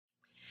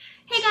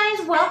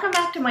welcome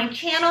back to my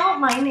channel.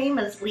 My name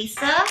is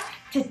Lisa.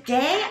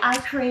 Today I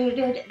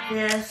created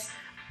this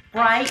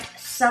bright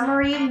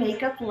summery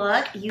makeup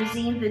look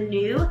using the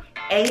new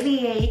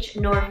ABH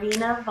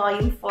Norvina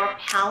Volume 4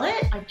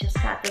 palette. I just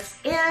got this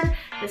in.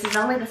 This is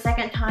only the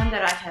second time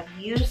that I have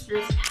used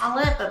this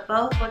palette, but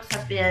both looks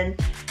have been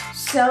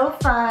so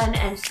fun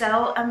and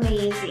so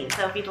amazing.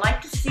 So if you'd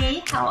like to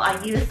see how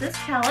I use this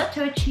palette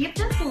to achieve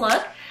this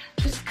look,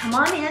 just come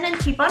on in and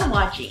keep on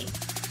watching.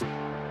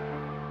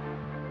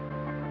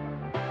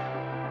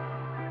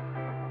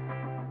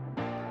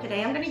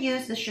 Today I'm going to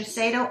use the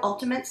Shiseido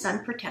Ultimate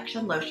Sun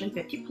Protection Lotion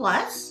 50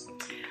 Plus.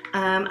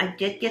 I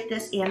did get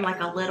this in like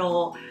a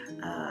little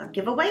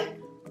giveaway.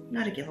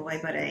 Not a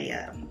giveaway, but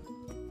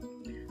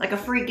like a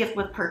free gift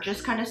with purchase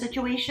kind of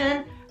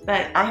situation.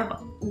 But I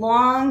have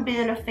long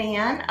been a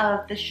fan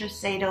of the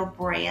Shiseido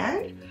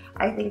brand.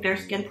 I think their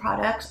skin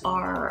products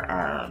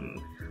are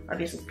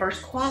obviously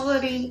first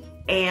quality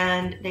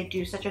and they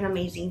do such an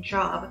amazing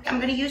job.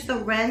 I'm going to use the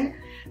Ren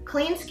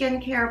Clean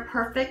Skincare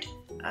Perfect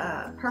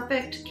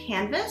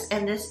Canvas,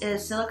 and this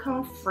is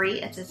silicone free.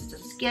 It's a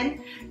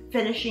skin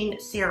finishing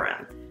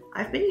serum.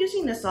 I've been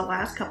using this the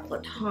last couple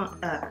of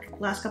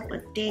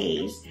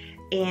days,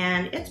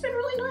 and it's been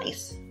really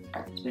nice.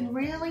 It's been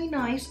really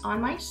nice on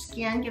my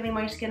skin, giving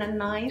my skin a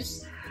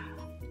nice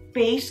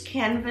base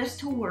canvas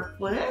to work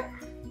with.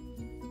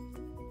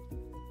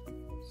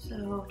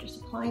 So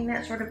just applying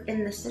that sort of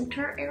in the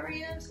center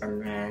areas,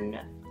 and then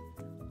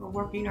we're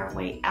working our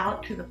way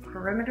out to the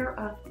perimeter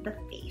of the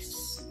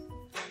face.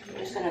 I'm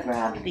just gonna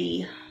grab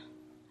the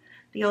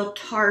old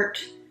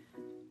Tarte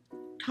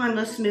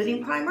Timeless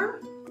Smoothing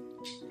Primer.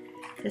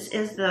 This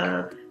is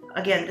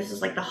this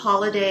is like the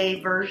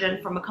holiday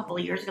version from a couple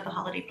of years ago, the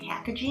holiday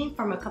packaging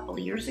from a couple of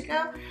years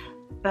ago,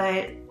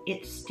 but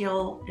it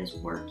still is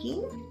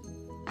working.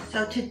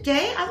 So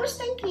today I was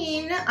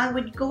thinking I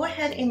would go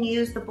ahead and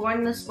use the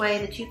Born This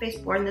Way, the Too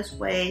Faced Born This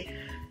Way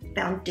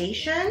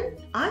foundation.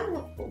 I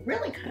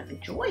really kind of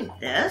enjoyed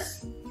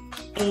this,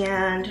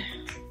 and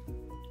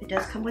it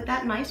does come with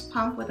that nice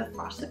pump with a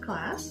frosted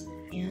glass,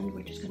 and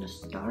we're just gonna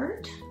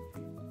start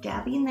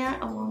dabbing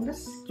that along the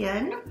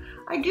skin.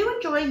 I do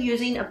enjoy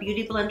using a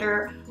beauty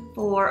blender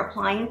for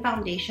applying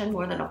foundation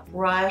more than a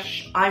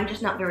brush. I'm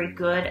just not very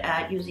good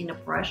at using a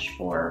brush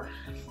for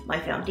my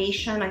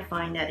foundation. I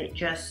find that it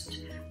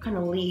just kind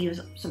of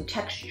leaves some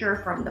texture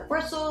from the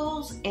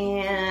bristles,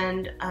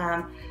 and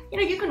you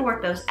know, you can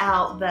work those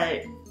out,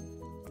 but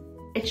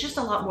it's just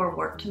a lot more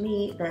work to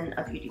me than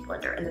a beauty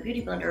blender, and the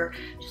beauty blender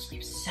just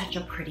leaves such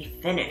a pretty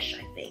finish,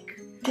 I think.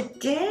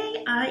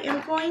 Today I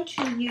am going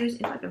to use,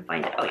 if I can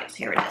find it, oh yes,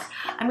 here it is.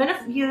 I'm going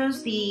to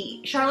use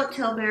the Charlotte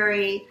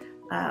Tilbury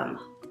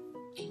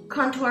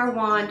contour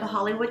wand, the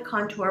Hollywood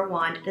contour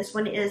wand. This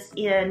one is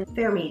in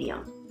fair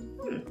medium.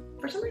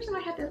 For some reason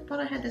I thought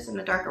I had this in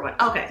the darker one.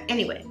 Okay,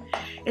 anyway,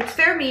 it's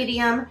fair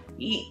medium.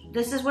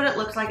 This is what it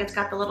looks like. It's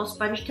got the little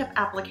sponge tip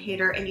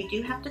applicator, and you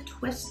do have to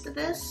twist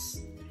this.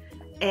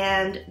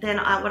 And then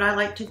what I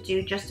like to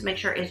do just to make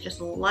sure is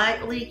just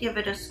lightly give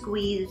it a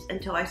squeeze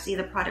until I see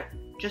the product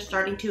just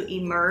starting to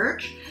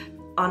emerge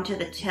onto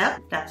the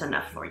tip. That's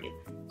enough for you.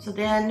 So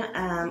then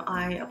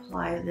I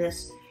apply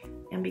this,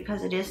 and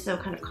because it is so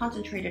kind of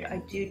concentrated,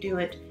 I do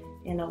it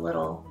in a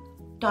little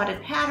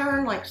dotted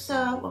pattern like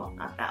so. Well,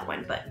 not that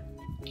one, but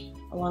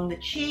along the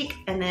cheek,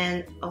 and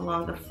then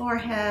along the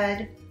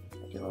forehead.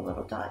 I do a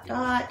little dot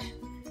dot.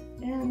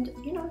 And,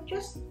 you know,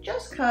 just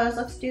cause,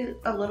 let's do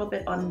a little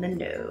bit on the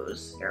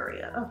nose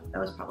area. Oh, that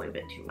was probably a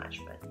bit too much,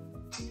 but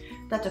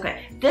that's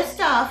okay. This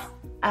stuff,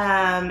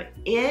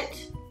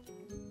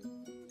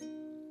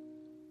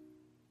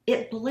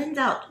 it blends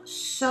out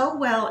so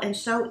well and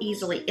so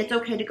easily. It's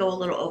okay to go a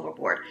little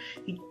overboard.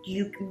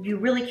 You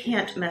really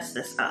can't mess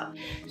this up.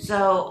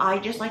 So I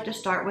just like to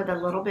start with a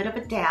little bit of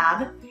a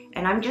dab,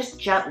 and I'm just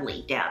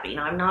gently dabbing.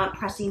 I'm not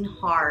pressing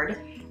hard.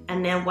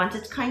 And then once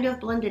it's kind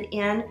of blended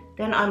in,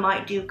 then I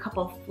might do a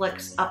couple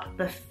flicks up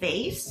the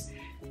face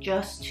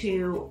just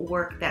to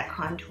work that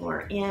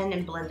contour in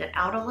and blend it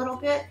out a little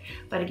bit.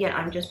 But again,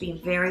 I'm just being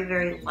very,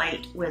 very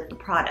light with the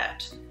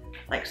product,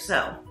 like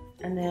so.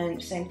 And then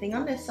same thing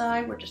on this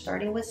side. We're just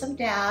starting with some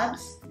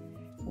dabs.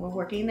 We're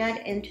working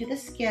that into the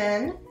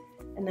skin.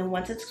 And then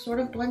once it's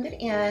sort of blended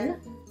in,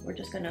 we're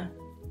just gonna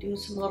do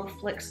some little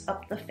flicks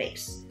up the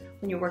face.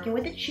 When you're working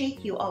with the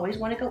cheek, you always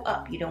wanna go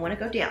up. You don't wanna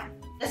go down.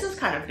 This is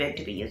kind of big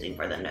to be using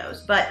for the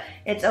nose, but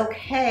it's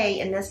okay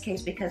in this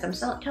case because I'm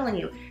still telling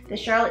you, the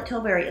Charlotte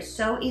Tilbury is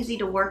so easy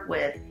to work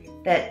with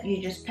that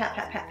you just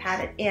pat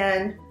it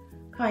in,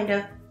 kind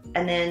of,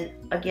 and then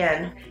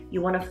again,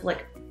 you want to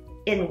flick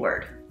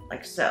inward,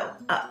 like so,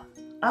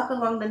 up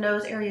along the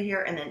nose area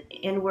here, and then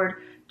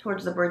inward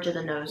towards the bridge of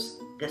the nose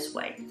this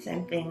way.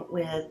 Same thing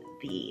with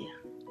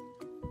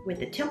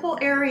the temple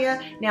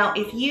area. Now,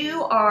 if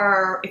you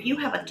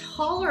have a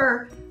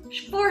taller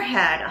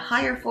forehead, a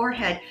higher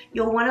forehead,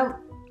 you'll want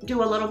to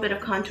do a little bit of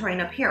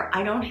contouring up here.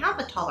 I don't have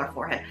a taller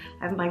forehead.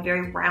 I have my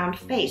very round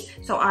face.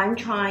 So I'm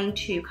trying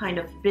to kind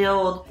of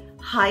build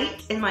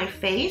height in my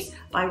face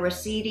by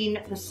receding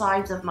the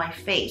sides of my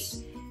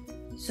face.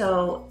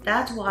 So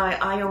that's why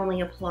I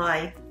only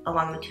apply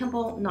along the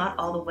temple, not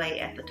all the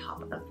way at the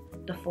top of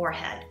the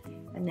forehead.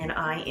 And then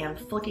I am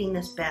flicking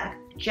this back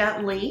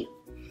gently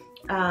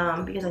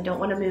because I don't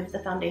want to move the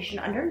foundation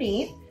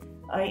underneath.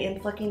 I am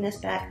flicking this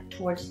back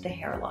towards the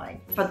hairline.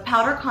 For the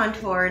powder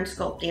contour and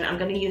sculpting, I'm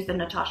going to use the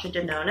Natasha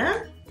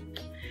Denona.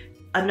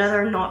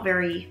 Another not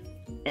very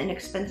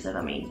inexpensive,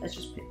 I mean,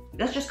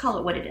 let's just call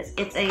it what it is.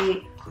 It's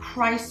a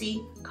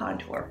pricey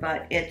contour,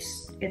 but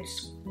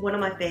it's one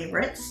of my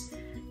favorites.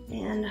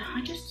 And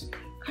I just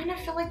kind of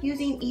feel like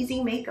using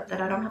easy makeup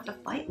that I don't have to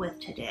fight with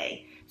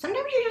today.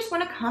 Sometimes you just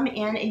want to come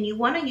in and you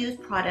want to use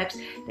products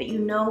that you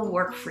know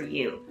work for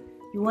you.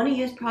 You want to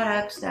use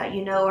products that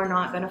you know are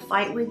not going to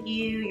fight with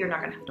you. You're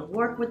not going to have to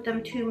work with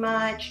them too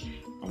much.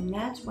 And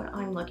that's what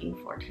I'm looking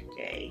for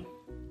today.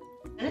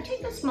 I'm going to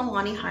take this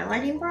Milani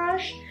highlighting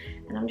brush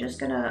and I'm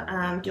just going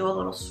to do a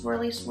little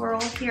swirly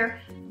swirl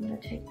here. I'm going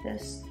to take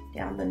this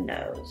down the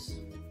nose.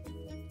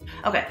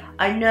 Okay,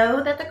 I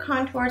know that the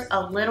contour is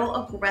a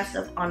little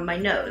aggressive on my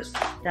nose.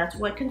 That's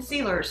what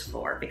concealer is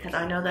for, because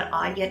I know that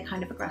I get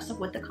kind of aggressive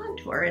with the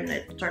contour and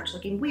it starts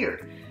looking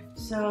weird.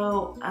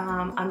 So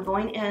I'm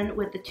going in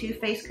with the Too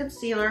Faced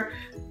concealer.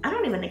 I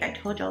don't even think I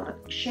told y'all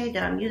the shade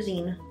that I'm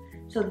using.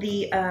 So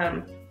the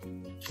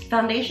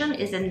foundation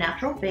is in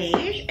natural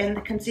beige and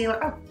the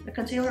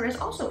concealer is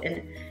also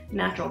in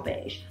natural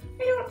beige.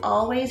 I don't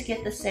always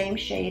get the same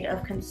shade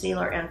of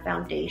concealer and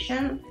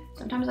foundation.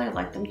 Sometimes I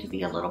like them to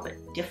be a little bit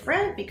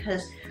different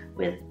because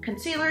with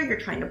concealer you're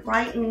trying to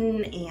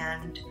brighten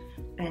and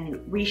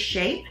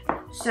reshape.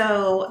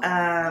 So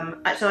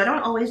I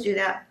don't always do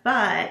that,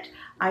 but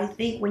I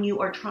think when you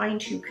are trying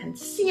to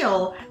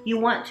conceal, you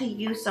want to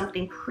use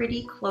something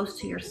pretty close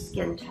to your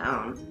skin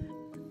tone.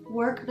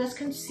 Work this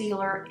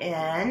concealer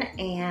in,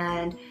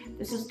 and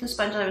this is the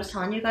sponge that I was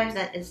telling you guys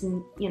that is,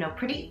 you know,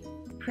 pretty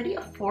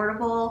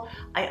affordable.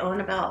 I own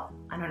about,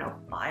 I don't know,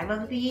 5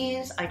 of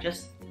these. I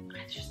just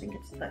think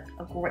it's like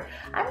a great.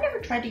 I've never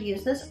tried to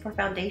use this for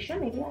foundation.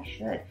 Maybe I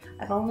should.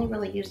 I've only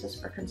really used this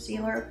for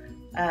concealer,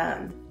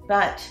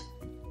 but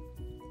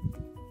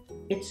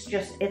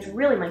it's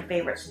really my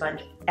favorite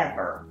sponge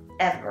ever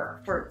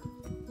for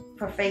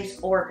face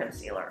or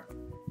concealer.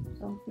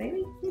 So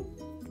maybe.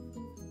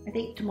 I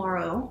think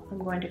tomorrow I'm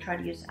going to try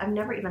to use it. I've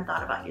never even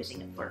thought about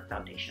using it for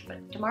foundation,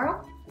 but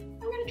tomorrow I'm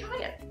going to try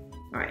it.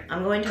 All right,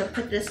 I'm going to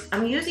put this,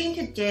 I'm using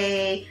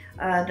today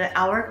the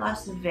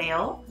Hourglass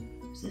Veil.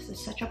 This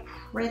is such a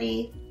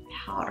pretty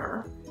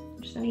powder.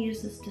 I'm just going to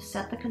use this to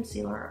set the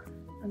concealer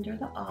under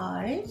the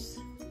eyes.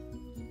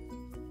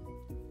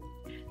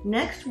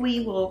 Next,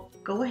 we will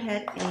go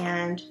ahead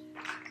and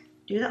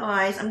do the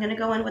eyes. I'm going to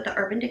go in with the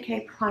Urban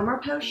Decay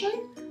Primer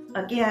Potion.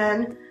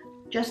 Again,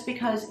 just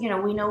because, you know,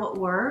 we know it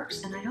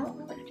works, and I don't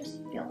really just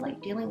feel like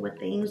dealing with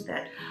things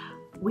that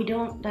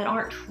that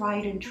aren't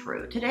tried and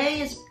true.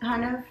 Today is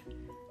kind of,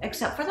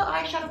 except for the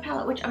eyeshadow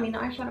palette, which, I mean, the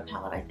eyeshadow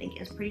palette I think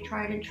is pretty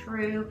tried and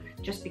true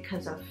just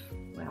because of,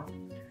 well,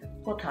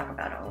 we'll talk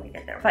about it when we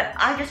get there. But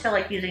I just feel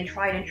like using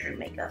tried and true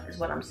makeup is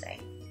what I'm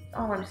saying.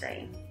 All I'm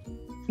saying.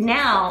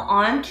 Now,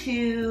 on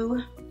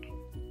to,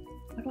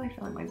 what do I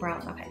feel like my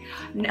brows? Okay.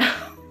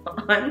 Now,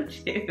 on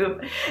to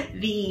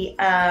the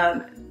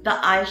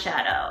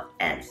eyeshadow.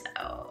 And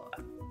so,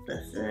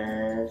 this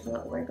is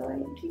what we're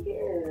going to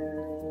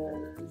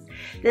use.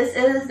 This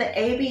is the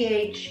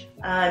ABH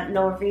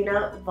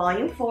Norvina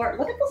Volume 4.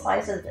 Look at the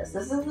size of this.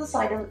 This is the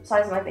size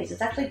of my face.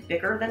 It's actually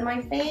bigger than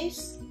my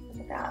face.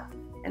 Look at that.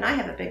 And I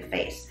have a big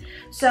face.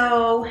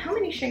 So how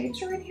many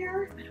shades are in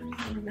here? I don't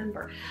even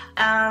remember.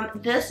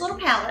 This little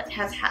palette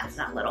has had, it's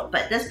not little,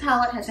 but this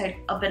palette has had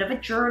a bit of a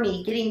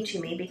journey getting to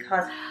me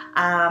because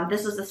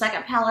this is the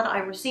second palette I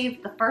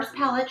received. The first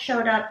palette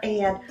showed up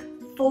and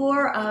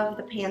 4 of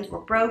the pans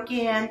were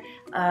broken.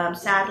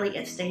 Sadly,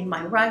 it stained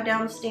my rug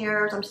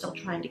downstairs. I'm still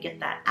trying to get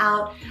that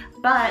out.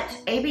 But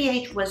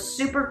ABH was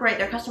super great.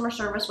 Their customer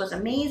service was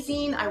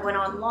amazing. I went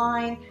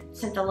online,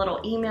 sent a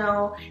little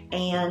email,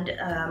 and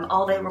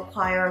all they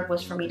required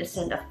was for me to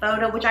send a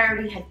photo, which I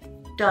already had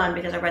done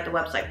because I read the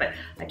website. But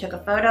I took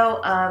a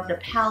photo of the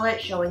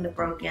palette showing the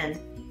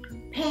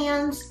broken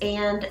pans,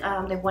 and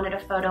they wanted a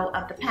photo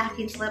of the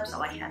packing slip,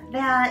 so I had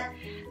that.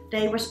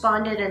 They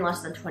responded in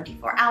less than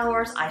 24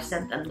 hours. I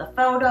sent them the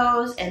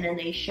photos, and then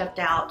they shipped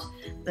out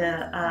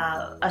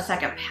a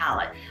second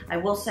palette. I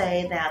will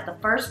say that the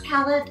first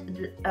palette,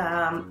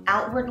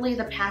 outwardly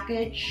the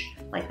package,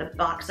 like the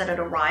box that it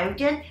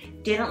arrived in,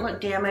 didn't look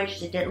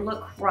damaged, it didn't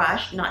look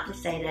crushed. Not to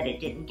say that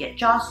it didn't get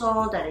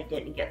jostled, that it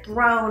didn't get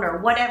thrown, or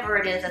whatever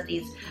it is that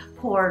these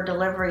poor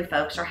delivery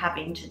folks are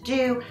having to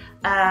do,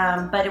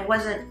 but it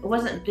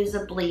wasn't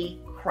visibly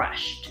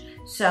crushed.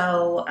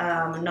 So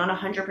I'm not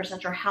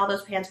 100% sure how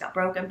those pans got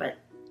broken, but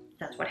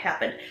that's what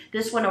happened.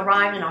 This one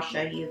arrived, and I'll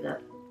show you the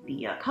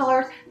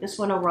colors. This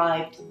one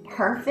arrived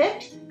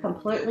perfect,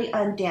 completely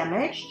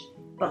undamaged.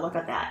 But look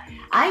at that.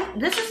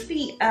 This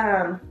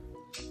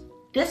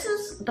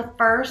is the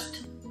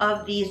first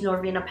of these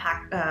Norvina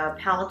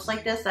palettes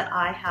like this that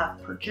I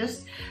have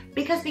purchased,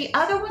 because the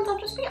other ones, I'll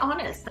just be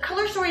honest, the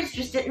color stories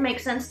just didn't make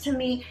sense to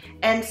me,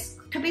 and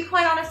to be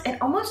quite honest,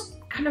 it almost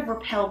kind of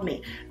repelled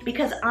me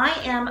because I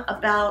am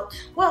about,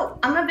 well,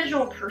 I'm a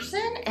visual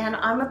person and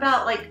I'm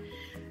about like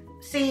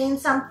seeing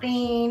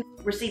something,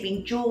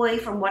 receiving joy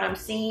from what I'm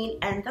seeing,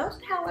 and those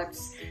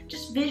palettes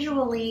just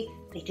visually,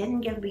 they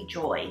didn't give me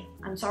joy.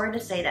 I'm sorry to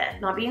say that.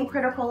 Not being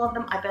critical of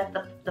them, I bet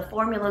the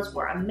formulas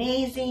were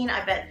amazing.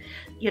 I bet,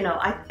 you know,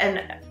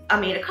 I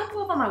mean, a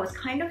couple of them I was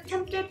kind of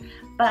tempted,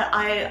 but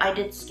I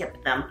did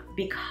skip them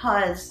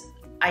because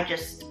I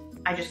just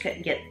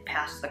couldn't get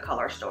past the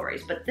color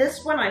stories. But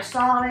this one, I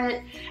saw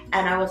it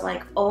and I was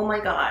like, oh my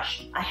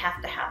gosh, I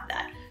have to have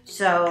that.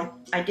 So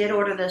I did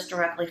order this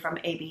directly from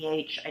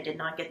ABH. I did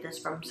not get this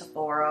from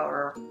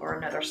Sephora or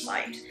another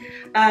site.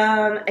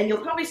 And you'll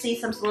probably see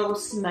some little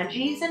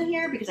smudgies in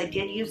here because I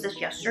did use this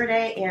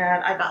yesterday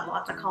and I got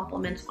lots of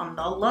compliments on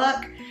the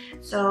look.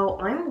 So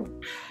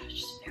I'm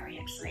just very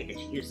excited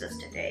to use this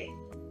today.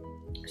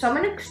 So I'm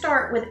going to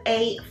start with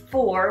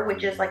A4,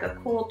 which is like a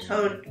cool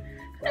tone,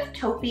 kind of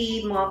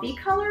taupey mauvey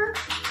color,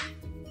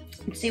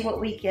 and see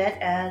what we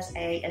get as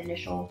a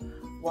initial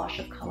wash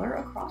of color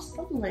across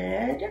the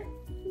lid.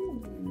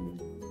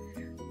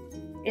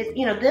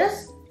 You know,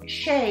 this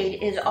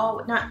shade is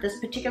all, not this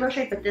particular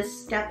shade, but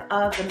this step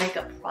of the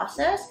makeup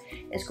process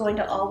is going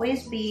to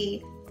always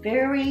be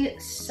very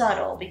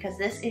subtle because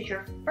this is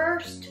your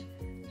first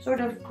sort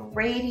of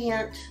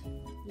gradient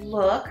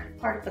look,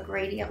 part of the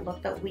gradient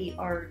look that we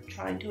are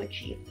trying to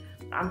achieve.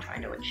 I'm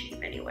trying to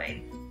achieve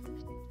anyway.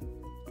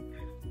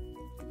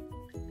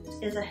 This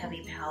is a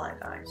heavy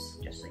palette, guys,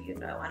 just so you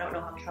know. I don't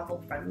know how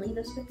travel friendly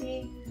this would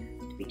be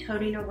to be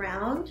toting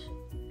around,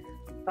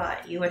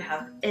 but you would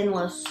have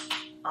endless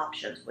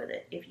options with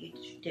it if you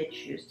did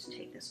choose to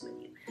take this with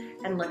you.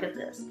 And look at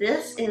this.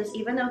 This is,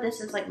 even though this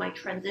is like my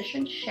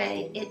transition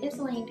shade, it is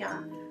laying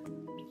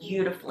down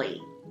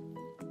beautifully,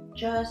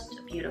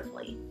 just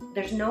beautifully.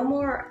 There's no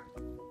more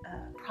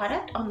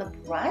product on the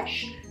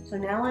brush, so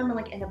now I'm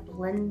like in a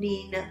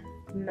blending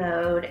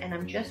mode and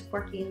I'm just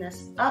working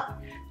this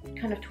up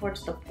kind of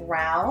towards the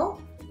brow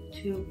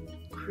to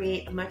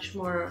create a much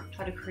more,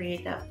 try to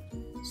create that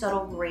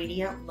subtle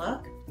gradient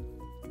look.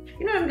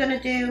 You know what I'm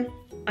gonna do?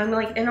 I'm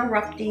like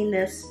interrupting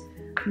this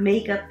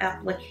makeup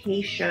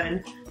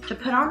application to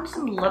put on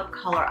some lip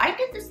color. I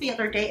did this the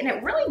other day and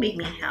it really made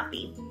me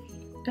happy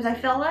because I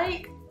feel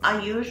like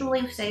I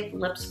usually save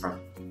lips for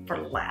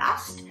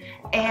last,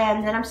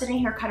 and then I'm sitting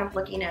here kind of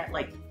looking at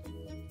like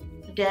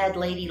dead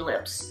lady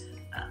lips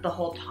the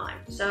whole time.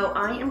 So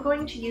I am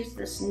going to use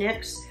this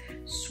NYX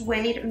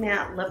Suede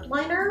Matte Lip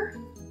Liner.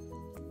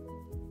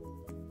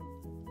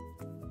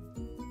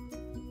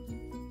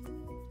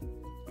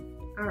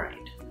 All right.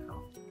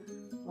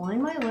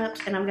 Line my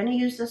lips, and I'm going to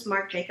use this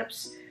Marc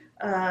Jacobs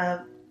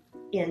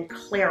in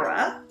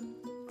Clara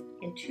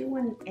in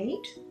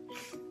 218.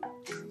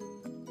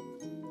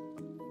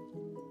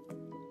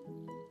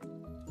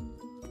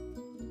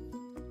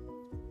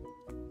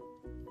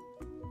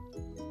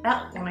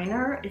 That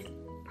liner is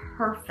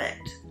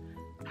perfect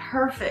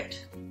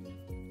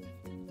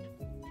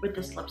with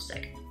this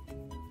lipstick.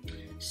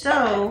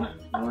 So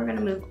now we're going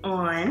to move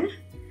on.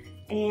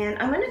 And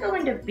I'm going to go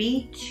into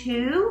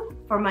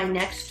B2 for my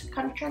next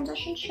kind of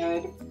transition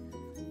shade.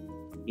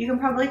 You can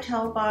probably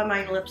tell by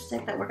my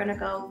lipstick that we're going to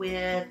go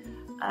with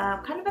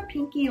kind of a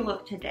pinky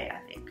look today, I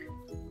think.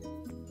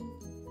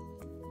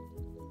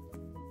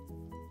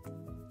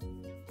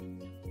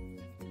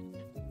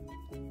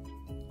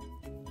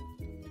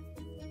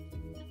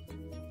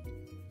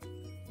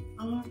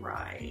 All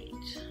right,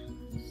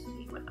 let's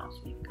see what else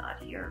we've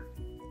got here.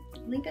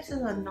 I think this is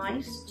a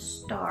nice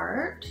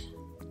start.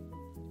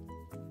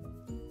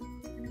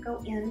 Go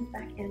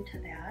back into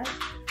that.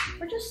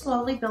 We're just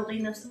slowly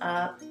building this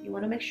up. You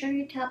want to make sure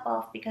you tap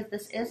off because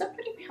this is a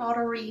pretty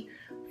powdery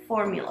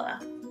formula.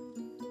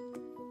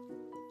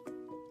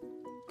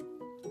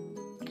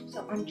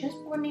 So I'm just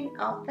blending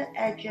out the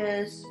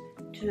edges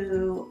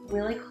to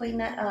really clean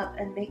that up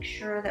and make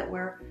sure that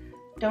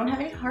don't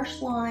have any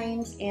harsh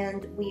lines,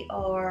 and we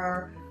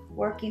are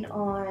working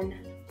on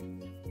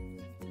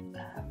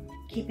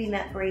keeping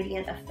that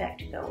gradient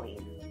effect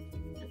going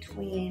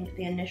between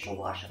the initial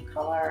wash of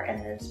color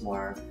and this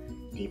more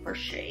deeper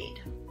shade.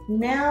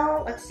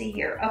 Now, let's see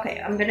here. Okay,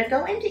 I'm gonna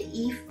go into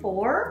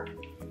E4,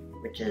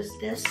 which is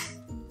this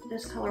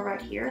color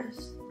right here.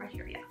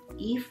 Yeah,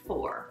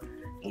 E4.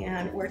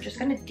 And we're just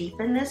gonna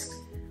deepen this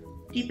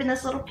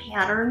little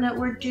pattern that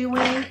we're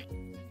doing.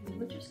 And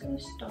we're just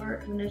gonna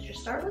start, I'm gonna just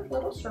start with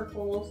little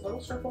circles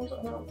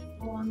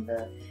along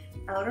the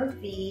outer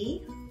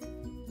V.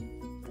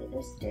 Lay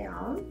this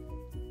down.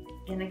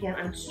 And again,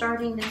 I'm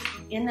starting this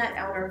in that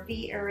outer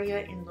V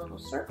area in little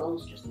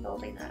circles, just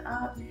building that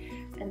up.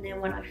 And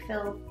then when I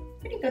feel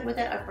pretty good with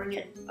it, I bring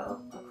it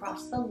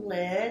across the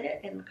lid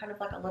in kind of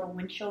like a little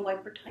windshield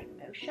wiper type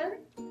motion.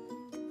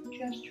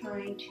 Just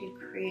trying to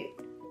create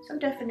some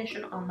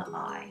definition on the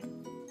eye.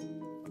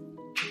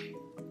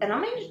 And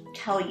I'm going to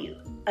tell you,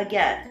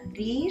 again,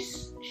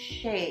 these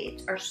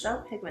shades are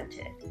so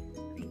pigmented.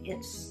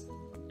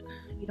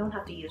 You don't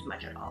have to use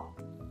much at all.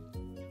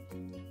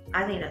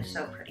 I think that's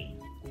so pretty.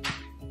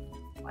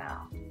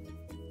 Wow.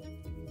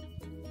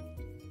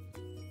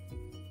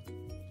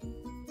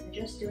 I'm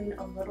just doing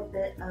a little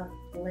bit of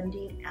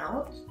blending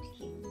out to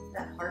keep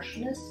that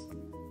harshness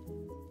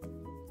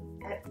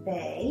at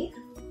bay.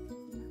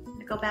 I'm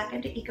gonna go back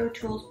into Eco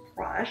Tools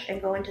brush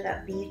and go into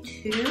that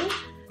B2.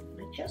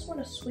 I just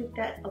want to sweep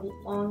that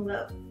along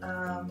the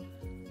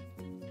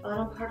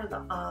bottom part of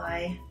the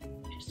eye,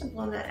 just to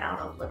blow that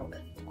out a little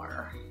bit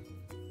more.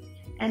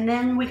 And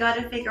then we got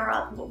to figure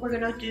out what we're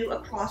going to do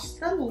across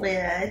the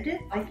lid.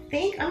 I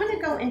think I'm going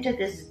to go into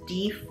this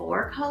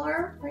D4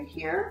 color right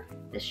here,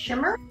 this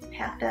shimmer,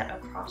 pat that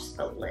across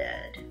the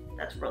lid.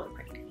 That's really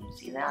pretty. Can you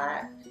see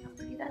that? See how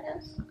pretty that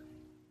is?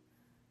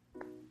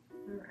 All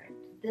right,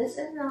 this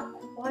is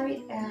not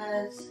quite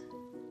as,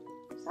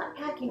 it's not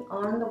packing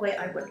on the way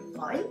I would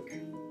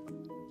like,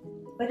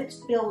 but it's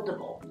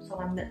buildable. So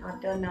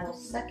I've done now a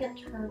second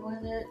turn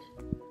with it,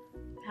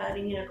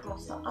 patting it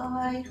across the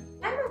eye.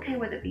 I'm okay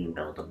with it being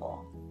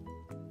buildable.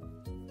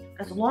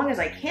 As long as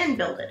I can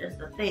build it is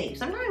the thing.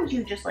 Sometimes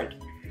you just like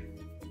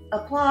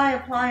apply,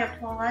 apply,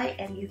 apply,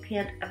 and you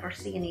can't ever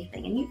see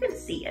anything. And you can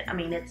see it, I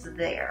mean, it's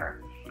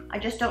there. I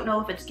just don't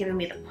know if it's giving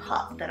me the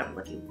pop that I'm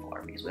looking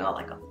for, because we all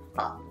like a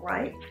pop,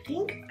 right? I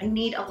think I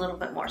need a little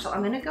bit more. So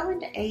I'm gonna go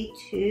into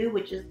A2,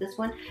 which is this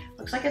one.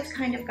 Looks like it's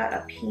kind of got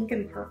a pink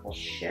and purple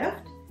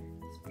shift.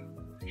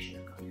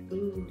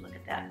 Ooh, look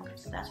at that. Okay,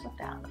 so that's what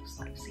that looks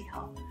like. See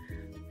how,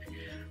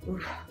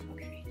 ooh,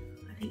 okay.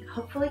 I think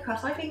hopefully,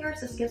 cross my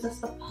fingers, this gives us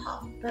the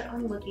pop that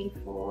I'm looking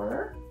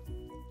for.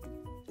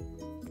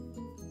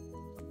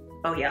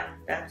 Oh yeah,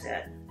 that's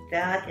it.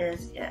 That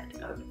is it.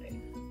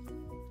 Okay.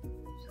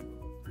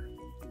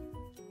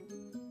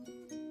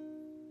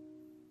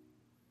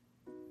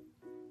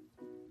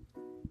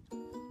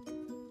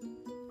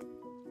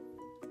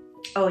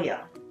 Oh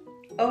yeah.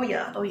 Oh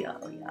yeah, oh yeah,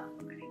 oh yeah.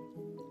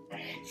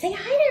 Say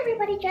hi to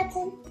everybody,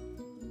 Judson.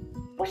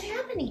 What's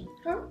happening,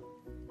 huh?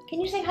 Can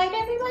you say hi to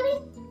everybody?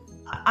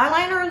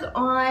 Eyeliner is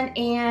on,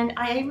 and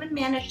I even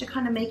managed to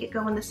kind of make it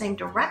go in the same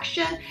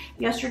direction.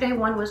 Yesterday,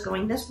 one was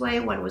going this way,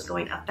 one was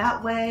going up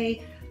that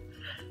way.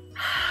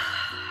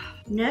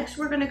 Next,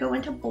 we're gonna go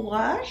into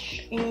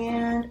blush,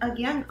 and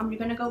again, I'm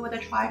gonna go with a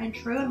tried and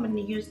true. I'm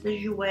gonna use the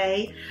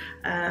Jouer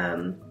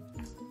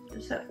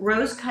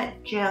Rose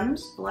Cut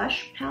Gems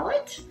blush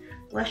palette,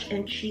 blush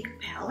and cheek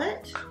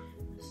palette.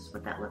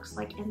 What that looks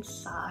like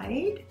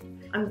inside.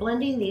 I'm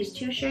blending these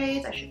two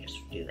shades. I should just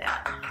do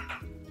that.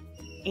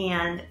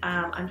 And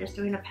I'm just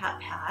doing a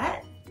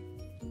pat.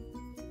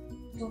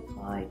 We'll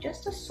apply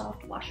just a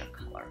soft wash of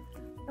color.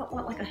 I don't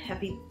want like a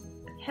heavy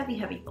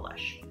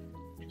blush.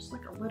 Just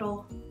like a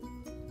little,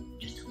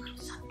 just a little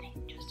something,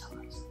 just a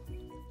little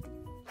something.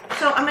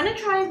 So I'm gonna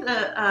try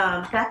the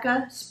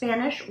Becca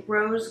Spanish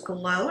Rose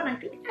Glow, and I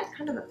think it has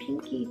kind of a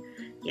pinky,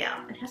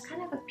 yeah, it has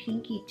kind of a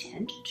pinky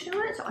tint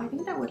to it, so I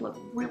think that would look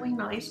really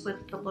nice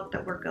with the look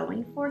that we're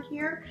going for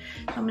here.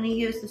 So I'm going to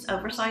use this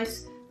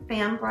oversized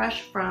fan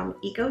brush from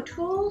Eco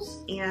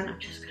Tools, and I'm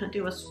just going to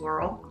do a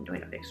swirl. I'm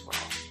doing a big swirl.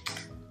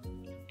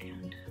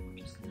 And I'm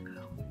just going to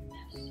go with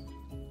this.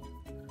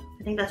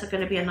 I think that's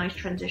going to be a nice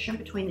transition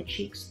between the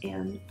cheeks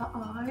and the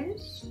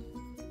eyes.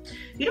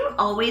 You don't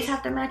always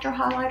have to match your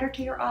highlighter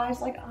to your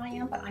eyes like I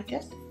am, but I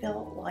just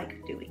feel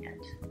like doing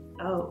it.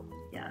 Oh,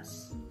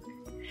 yes.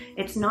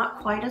 It's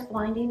not quite as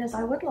blinding as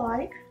I would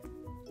like,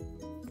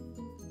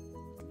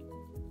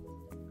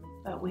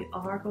 but we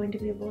are going to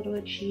be able to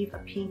achieve a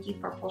pinky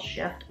purple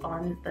shift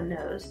on the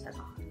nose as a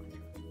highlighter.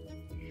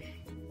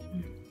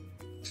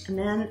 And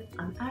then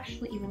I'm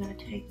actually even going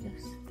to take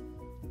this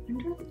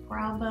under the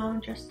brow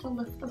bone just to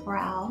lift the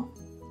brow.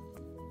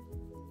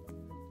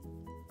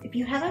 If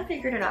you haven't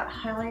figured it out,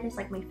 highlight is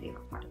like my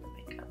favorite part of the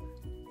makeup.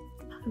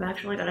 I'm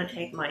actually going to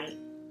take my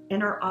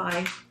inner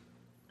eye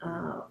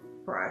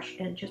brush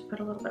and just put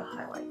a little bit of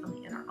highlight on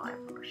the inner eye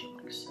portion,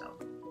 like so.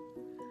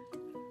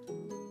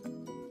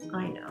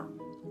 I know.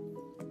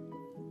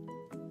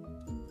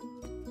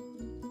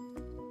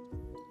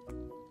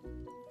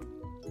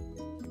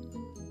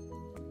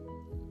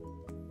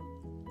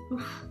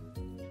 Oof.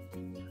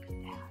 Look at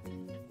that.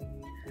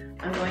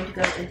 I'm going to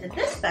go into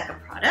this Becca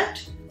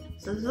product.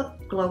 So this is a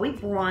glowy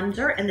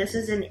bronzer, and this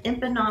is an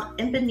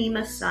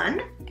Ipanema Sun,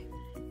 and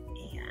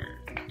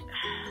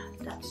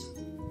that's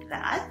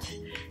that.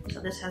 So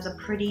this has a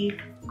pretty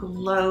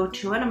glow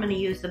to it. I'm going to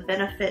use the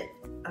Benefit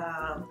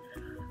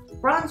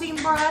bronzing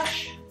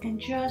brush and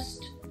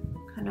just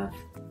kind of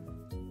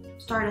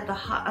start at the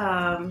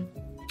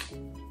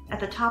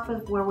top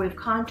of where we've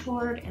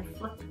contoured and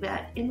flick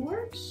that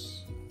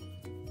inwards.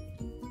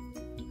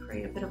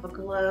 Create a bit of a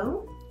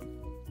glow.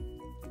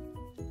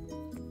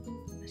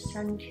 A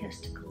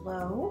sun-kissed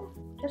glow.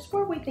 Just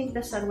where we think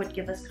the sun would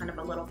give us kind of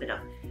a little bit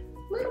of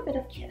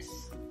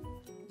kiss.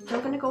 So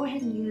I'm going to go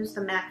ahead and use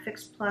the MAC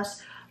Fix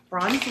Plus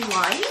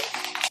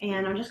Bronzelite,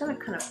 and I'm just going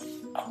to kind of,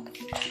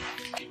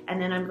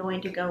 and then I'm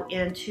going to go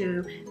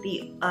into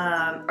the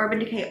Urban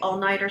Decay All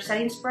Nighter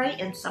Setting Spray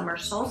in Summer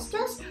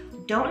Solstice.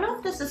 Don't know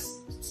if this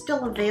is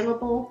still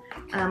available.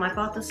 I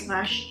bought this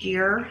last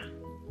year,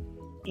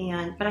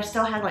 but I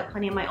still had like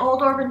plenty of my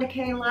old Urban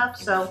Decay left,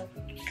 so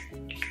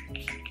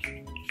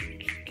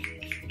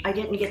I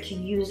didn't get to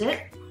use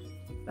it,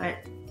 but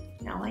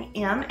Now I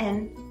am,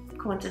 and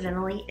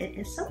coincidentally, it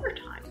is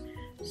summertime.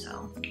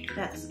 So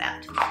that's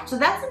that. So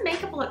that's a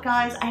makeup look,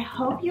 guys. I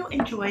hope you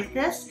enjoyed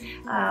this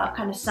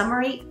kind of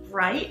summery,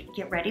 bright.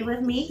 Get ready with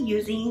me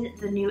using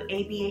the new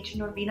ABH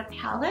Norvina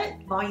palette,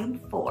 volume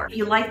 4. If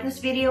you like this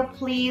video,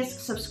 please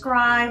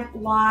subscribe,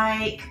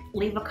 like,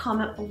 leave a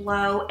comment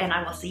below, and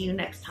I will see you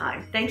next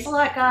time. Thanks a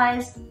lot,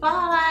 guys.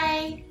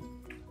 Bye.